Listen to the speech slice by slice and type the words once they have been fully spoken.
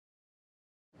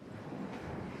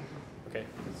Okay,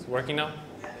 it's working now?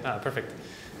 Ah, perfect.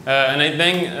 And I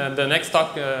think the next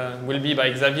talk will be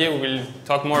by Xavier, who will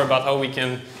talk more about how we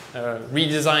can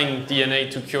redesign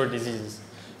DNA to cure diseases.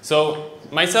 So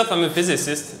myself, I'm a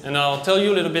physicist, and I'll tell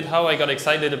you a little bit how I got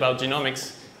excited about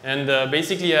genomics. And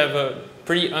basically, I have a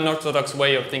pretty unorthodox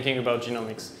way of thinking about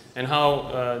genomics and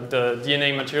how the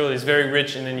DNA material is very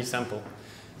rich in any sample.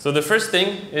 So the first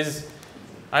thing is,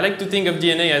 I like to think of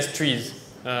DNA as trees.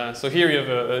 So here you have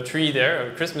a tree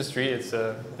there, a Christmas tree. It's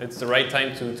the right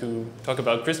time to talk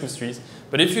about Christmas trees.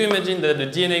 But if you imagine that the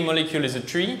DNA molecule is a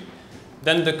tree,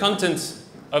 then the content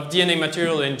of DNA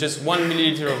material in just 1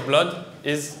 milliliter of blood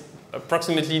is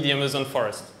approximately the Amazon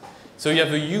forest. So you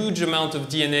have a huge amount of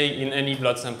DNA in any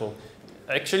blood sample.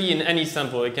 Actually, in any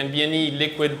sample. It can be any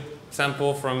liquid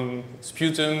sample from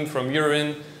sputum, from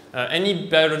urine. Any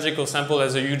biological sample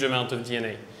has a huge amount of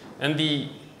DNA. And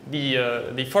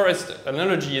the forest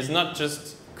analogy is not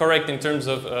just correct in terms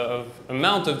of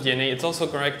amount of DNA, it's also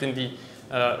correct in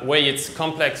the way it's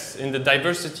complex, in the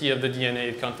diversity of the DNA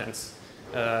it contains.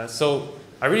 So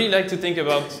I really like to think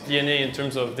about DNA in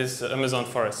terms of this Amazon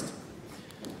forest.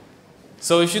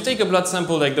 So if you take a blood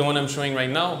sample like the one I'm showing right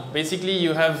now, basically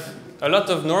you have a lot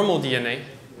of normal DNA.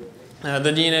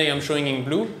 The DNA I'm showing in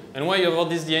blue. And why you have all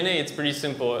this DNA? It's pretty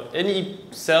simple. Any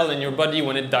cell in your body,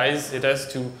 when it dies, it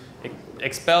has to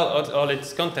expel all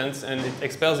its contents, and it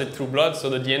expels it through blood, so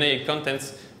the DNA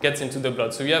contents gets into the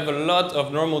blood. So you have a lot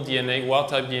of normal DNA,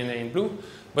 wild-type DNA in blue.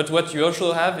 But what you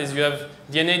also have is you have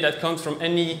DNA that comes from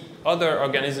any other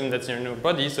organism that's in your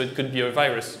body. So it could be a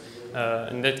virus.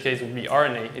 In that case, it would be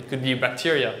RNA. It could be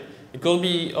bacteria. It could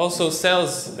be also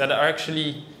cells that are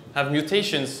actually have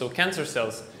mutations, so cancer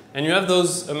cells. And you have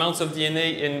those amounts of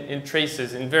DNA in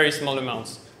traces, in very small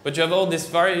amounts. But you have all this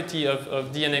variety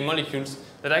of DNA molecules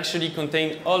that actually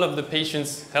contain all of the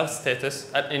patient's health status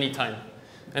at any time.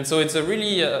 And so it's a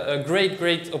really a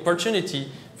great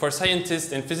opportunity for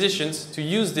scientists and physicians to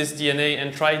use this DNA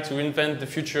and try to invent the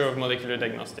future of molecular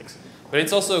diagnostics. But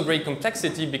it's also a great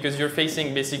complexity because you're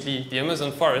facing basically the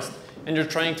Amazon forest and you're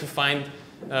trying to find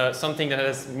something that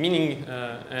has meaning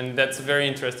and that's very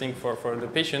interesting for the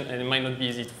patient, and it might not be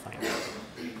easy to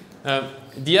find.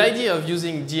 The idea of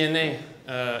using DNA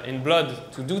in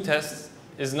blood to do tests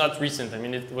is not recent. I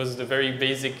mean, it was the very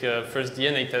basic first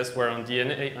DNA tests were on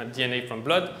DNA from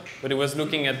blood, but it was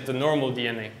looking at the normal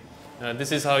DNA.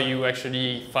 This is how you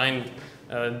actually find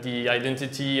the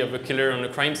identity of a killer on a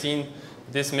crime scene.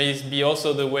 This may be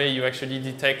also the way you actually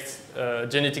detect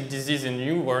genetic disease in a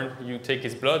newborn. You take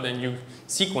his blood and you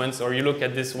sequence, or you look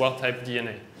at this wild-type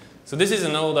DNA. So this is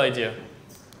an old idea.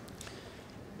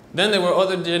 Then there were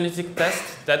other genetic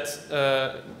tests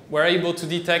that were able to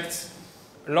detect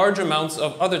large amounts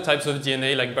of other types of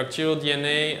DNA, like bacterial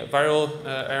DNA, viral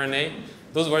RNA.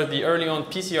 Those were the early on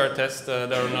PCR tests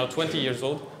that are now 20 years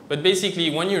old. But basically,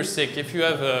 when you're sick, if you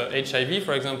have HIV,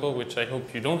 for example, which I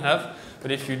hope you don't have, but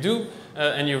if you do,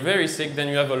 and you're very sick, then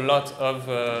you have a lot of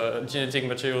genetic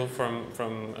material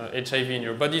from HIV in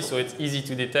your body, so it's easy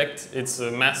to detect. It's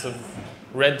a mass of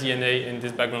red DNA in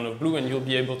this background of blue, and you'll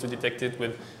be able to detect it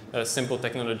with simple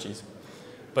technologies.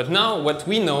 But now, what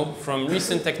we know from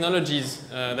recent technologies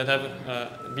that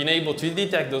have been able to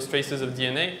detect those traces of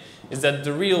DNA is that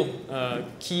the real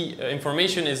key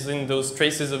information is in those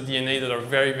traces of DNA that are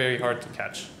very hard to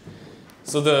catch.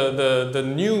 So the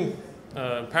new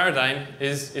paradigm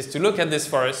is to look at this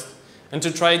forest and to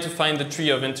try to find the tree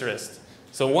of interest.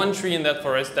 So one tree in that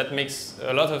forest that makes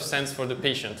a lot of sense for the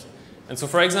patient. And so,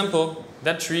 for example,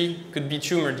 that tree could be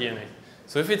tumor DNA.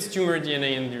 So if it's tumor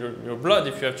DNA in your blood,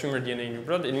 if you have tumor DNA in your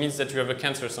blood, it means that you have a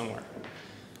cancer somewhere.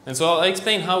 And so I'll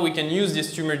explain how we can use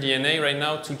this tumor DNA right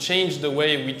now to change the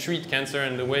way we treat cancer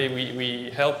and the way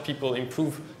we help people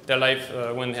improve their life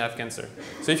when they have cancer.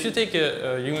 So if you take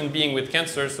a human being with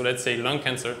cancer, so let's say lung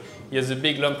cancer, he has a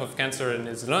big lump of cancer in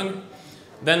his lung,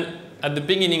 then at the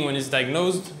beginning when he's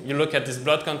diagnosed, you look at his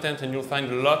blood content and you'll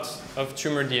find a lot of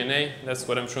tumor DNA. That's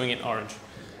what I'm showing in orange.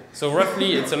 So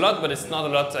roughly it's a lot, but it's not a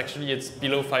lot. Actually, it's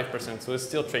below 5%, so it's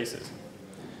still traces.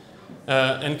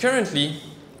 And currently,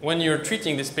 when you're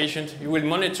treating this patient, you will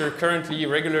monitor currently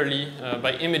regularly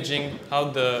by imaging how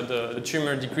the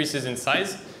tumor decreases in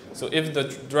size. So if the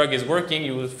drug is working,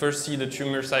 you will first see the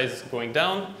tumor size going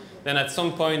down. Then at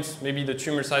some point, maybe the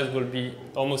tumor size will be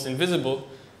almost invisible.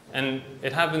 And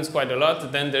it happens quite a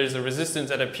lot. Then there's a resistance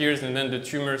that appears, and then the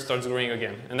tumor starts growing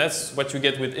again. And that's what you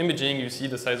get with imaging. You see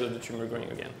the size of the tumor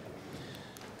growing again.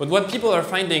 But what people are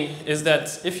finding is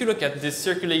that if you look at this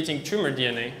circulating tumor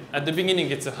DNA, at the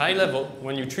beginning it's a high level.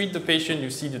 When you treat the patient, you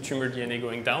see the tumor DNA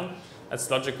going down.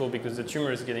 That's logical because the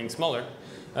tumor is getting smaller.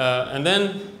 And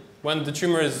then When the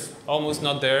tumor is almost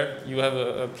not there, you have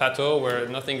a plateau where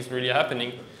nothing is really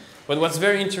happening. But what's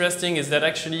very interesting is that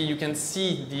actually you can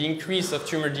see the increase of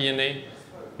tumor DNA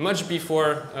much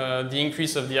before the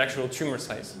increase of the actual tumor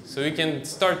size. So you can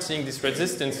start seeing this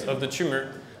resistance of the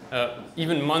tumor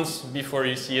even months before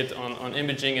you see it on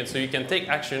imaging, and so you can take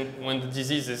action when the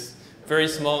disease is very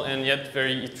small and yet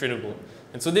very treatable.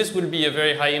 And so this would be a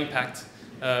very high impact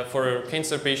for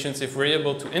cancer patients if we're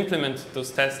able to implement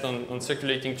those tests on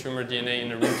circulating tumor DNA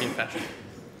in a routine fashion.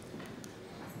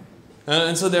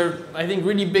 And so there are, I think,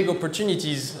 really big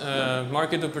opportunities,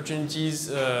 market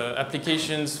opportunities,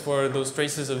 applications for those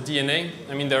traces of DNA.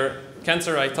 I mean, there are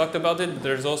cancer, I talked about it.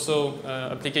 There's also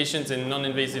applications in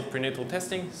non-invasive prenatal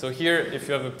testing. So here, if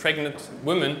you have a pregnant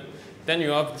woman, then you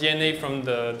have DNA from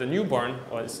the newborn,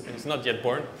 or it's not yet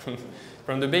born,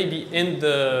 from the baby in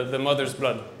the mother's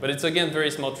blood. But it's, again,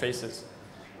 very small traces.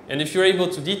 And if you're able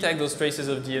to detect those traces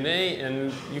of DNA,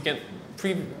 and you can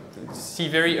see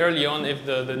very early on if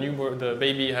the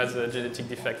baby has a genetic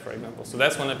defect, for example. So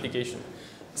that's one application.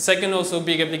 Second, also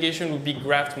big application would be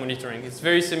graft monitoring. It's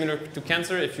very similar to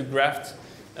cancer. If you graft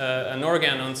an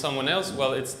organ on someone else,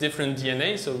 well, it's different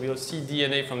DNA, so we'll see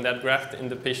DNA from that graft in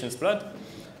the patient's blood.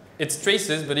 It's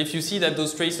traces, but if you see that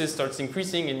those traces starts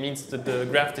increasing, it means that the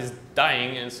graft is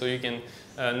dying, and so you can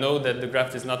know that the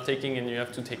graft is not taking, and you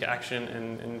have to take action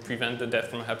and prevent the death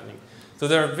from happening. So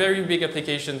there are very big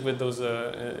applications with those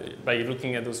by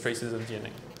looking at those traces of DNA.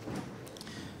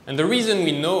 And the reason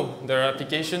we know there are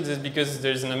applications is because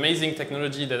there's an amazing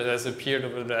technology that has appeared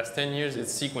over the last 10 years.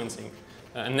 It's sequencing,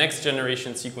 next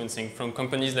generation sequencing from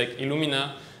companies like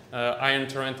Illumina, Iron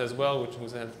Torrent as well, which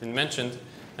has been mentioned.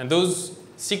 And those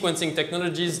sequencing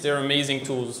technologies, they're amazing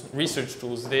tools, research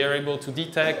tools. They are able to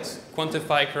detect,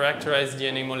 quantify, characterize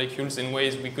DNA molecules in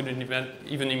ways we couldn't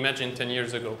even imagine 10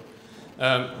 years ago.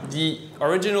 The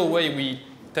original way we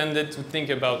tended to think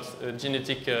about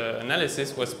genetic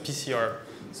analysis was PCR.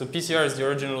 So PCR is the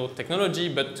original technology,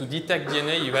 but to detect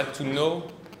DNA, you had to know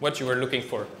what you were looking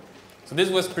for. So this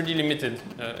was pretty limited.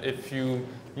 If you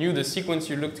knew the sequence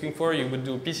you're looking for, you would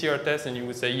do a PCR test and you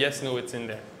would say, yes, no, it's in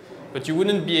there. But you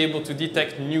wouldn't be able to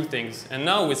detect new things. And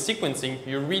now with sequencing,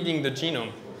 you're reading the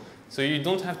genome. So you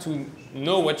don't have to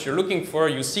know what you're looking for.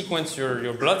 You sequence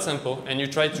your blood sample and you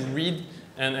try to read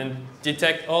and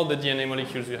detect all the DNA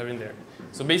molecules you have in there.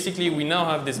 So basically, we now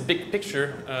have this big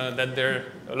picture that there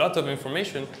are a lot of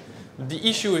information. The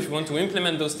issue, if you want to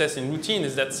implement those tests in routine,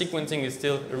 is that sequencing is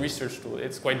still a research tool.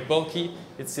 It's quite bulky,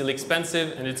 it's still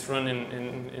expensive, and it's run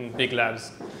in big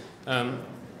labs.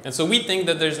 And so we think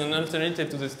that there's an alternative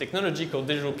to this technology called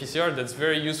digital PCR that's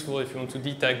very useful if you want to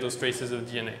detect those traces of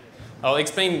DNA. I'll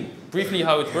explain briefly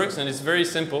how it works, and it's very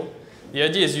simple. The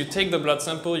idea is you take the blood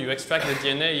sample, you extract the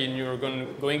DNA, and you're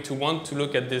going to want to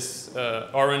look at this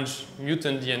orange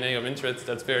mutant DNA of interest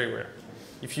that's very rare.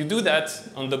 If you do that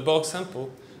on the bulk sample,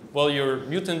 well, your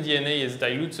mutant DNA is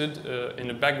diluted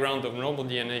in a background of normal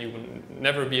DNA. You will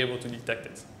never be able to detect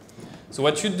it. So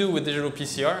what you do with digital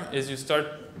PCR is you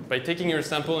start by taking your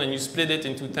sample and you split it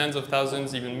into tens of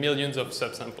thousands, even millions of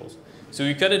subsamples. So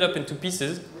you cut it up into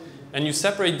pieces, and you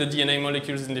separate the DNA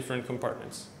molecules in different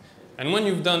compartments. And when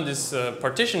you've done this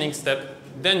partitioning step,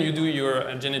 then you do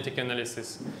your genetic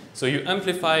analysis. So you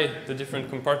amplify the different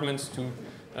compartments to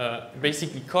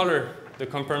basically color the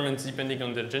compartments depending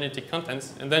on the genetic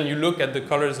contents. And then you look at the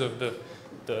colors of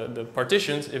the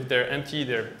partitions. If they're empty,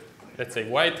 they're, let's say,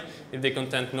 white. If they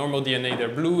contain normal DNA, they're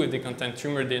blue. If they contain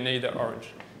tumor DNA, they're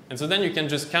orange. And so then you can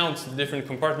just count the different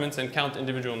compartments and count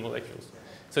individual molecules.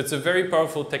 So it's a very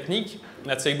powerful technique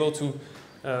that's able to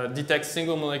detect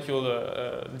single molecule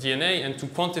DNA and to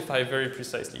quantify very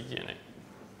precisely DNA.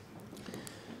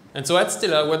 And so at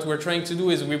Stilla, what we're trying to do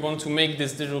is we want to make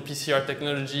this digital PCR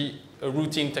technology a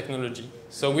routine technology.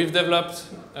 So we've developed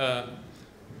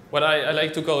what I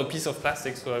like to call a piece of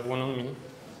plastic, so I have one on me.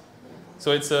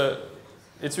 So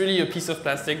it's really a piece of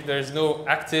plastic. There's no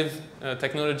active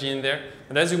technology in there.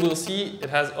 But as you will see, it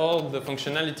has all the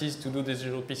functionalities to do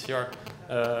digital PCR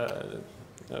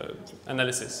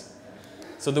analysis.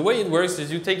 So the way it works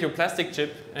is you take your plastic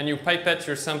chip and you pipette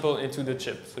your sample into the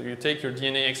chip. So you take your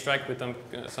DNA extract with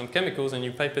some chemicals and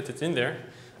you pipette it in there.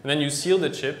 And then you seal the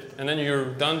chip, and then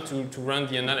you're done to run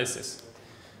the analysis.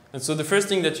 And so the first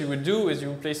thing that you would do is you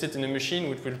would place it in a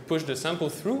machine which will push the sample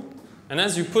through. And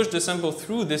as you push the sample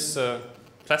through this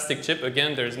plastic chip,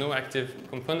 again, there is no active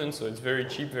component, so it's very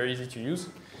cheap, very easy to use.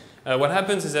 What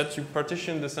happens is that you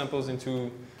partition the samples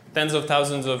into tens of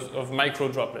thousands of micro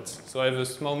droplets. So I have a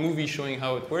small movie showing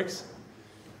how it works.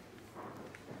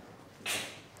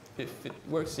 If it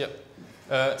works,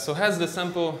 yeah. So as the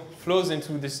sample flows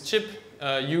into this chip,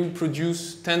 you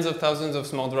produce tens of thousands of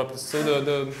small droplets. So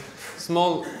the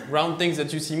small round things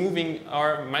that you see moving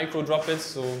are micro droplets.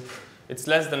 So it's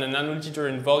less than a nanoliter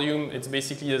in volume. It's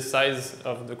basically the size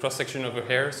of the cross-section of a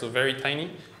hair, so very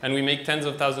tiny. And we make tens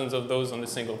of thousands of those on a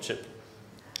single chip,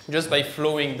 just by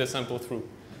flowing the sample through.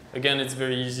 Again, it's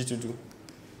very easy to do.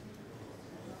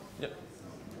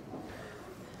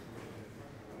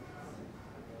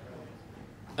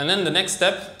 And then the next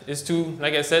step is to,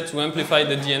 like I said, to amplify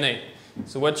the DNA.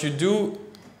 So what you do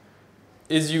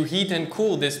is you heat and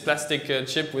cool this plastic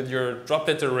chip with your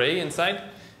droplet array inside,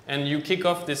 and you kick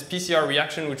off this PCR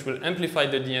reaction which will amplify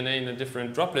the DNA in the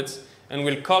different droplets and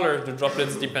will color the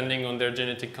droplets depending on their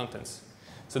genetic contents.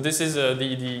 So this is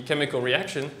the chemical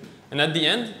reaction. And at the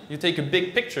end, you take a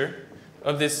big picture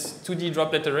of this 2D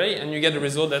droplet array, and you get a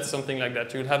result that's something like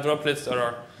that. You'll have droplets that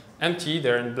are empty,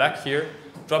 they're in black here,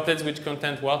 droplets which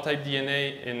contain wild-type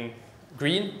DNA in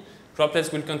green,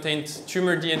 droplets will contain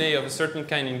tumor DNA of a certain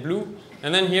kind in blue,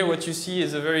 and then here what you see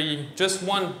is just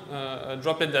one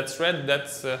droplet that's red that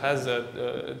has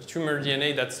a tumor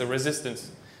DNA that's a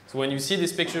resistance. So when you see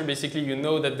this picture, basically you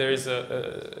know that there is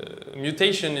a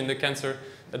mutation in the cancer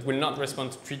that will not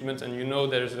respond to treatment, and you know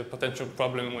there's a potential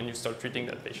problem when you start treating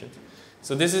that patient.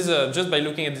 So this is, just by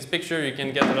looking at this picture, you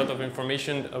can get a lot of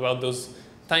information about those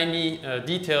tiny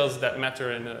details that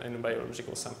matter in a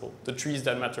biological sample, the trees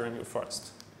that matter in your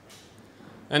forest.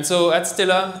 And so at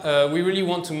Stilla, we really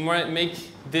want to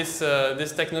make this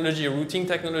technology a routine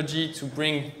technology to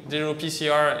bring digital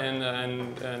PCR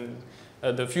and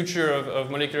the future of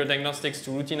molecular diagnostics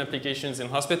to routine applications in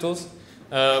hospitals.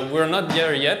 We're not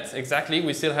there yet, exactly.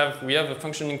 We have a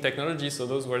functioning technology, so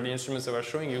those were the instruments that I was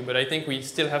showing you, but I think we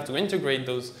still have to integrate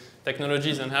those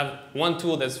technologies and have one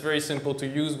tool that's very simple to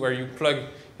use where you plug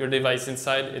your device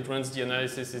inside, it runs the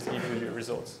analysis, it gives you your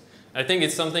results. I think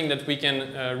it's something that we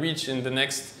can reach in the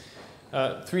next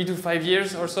 3 to 5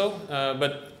 years or so,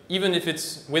 but even if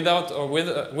it's with us or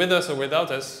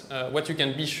without us, what you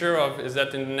can be sure of is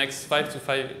that in the next 3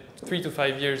 to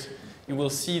 5 years, you will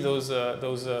see those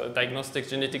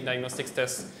genetic diagnostics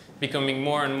tests becoming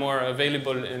more and more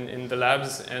available in the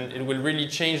labs, and it will really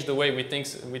change the way we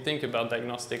think about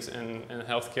diagnostics and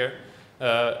healthcare.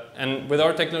 And with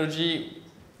our technology,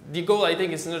 the goal, I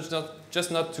think, is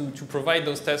not to provide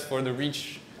those tests for the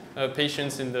rich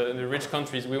patients in the rich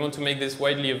countries. We want to make this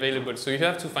widely available. So you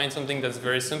have to find something that's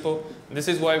very simple. This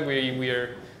is why we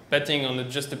are betting on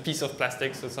just a piece of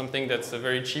plastic, so something that's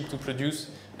very cheap to produce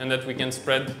and that we can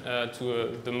spread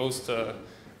to the most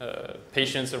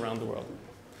patients around the world.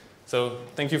 So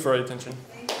thank you for your attention.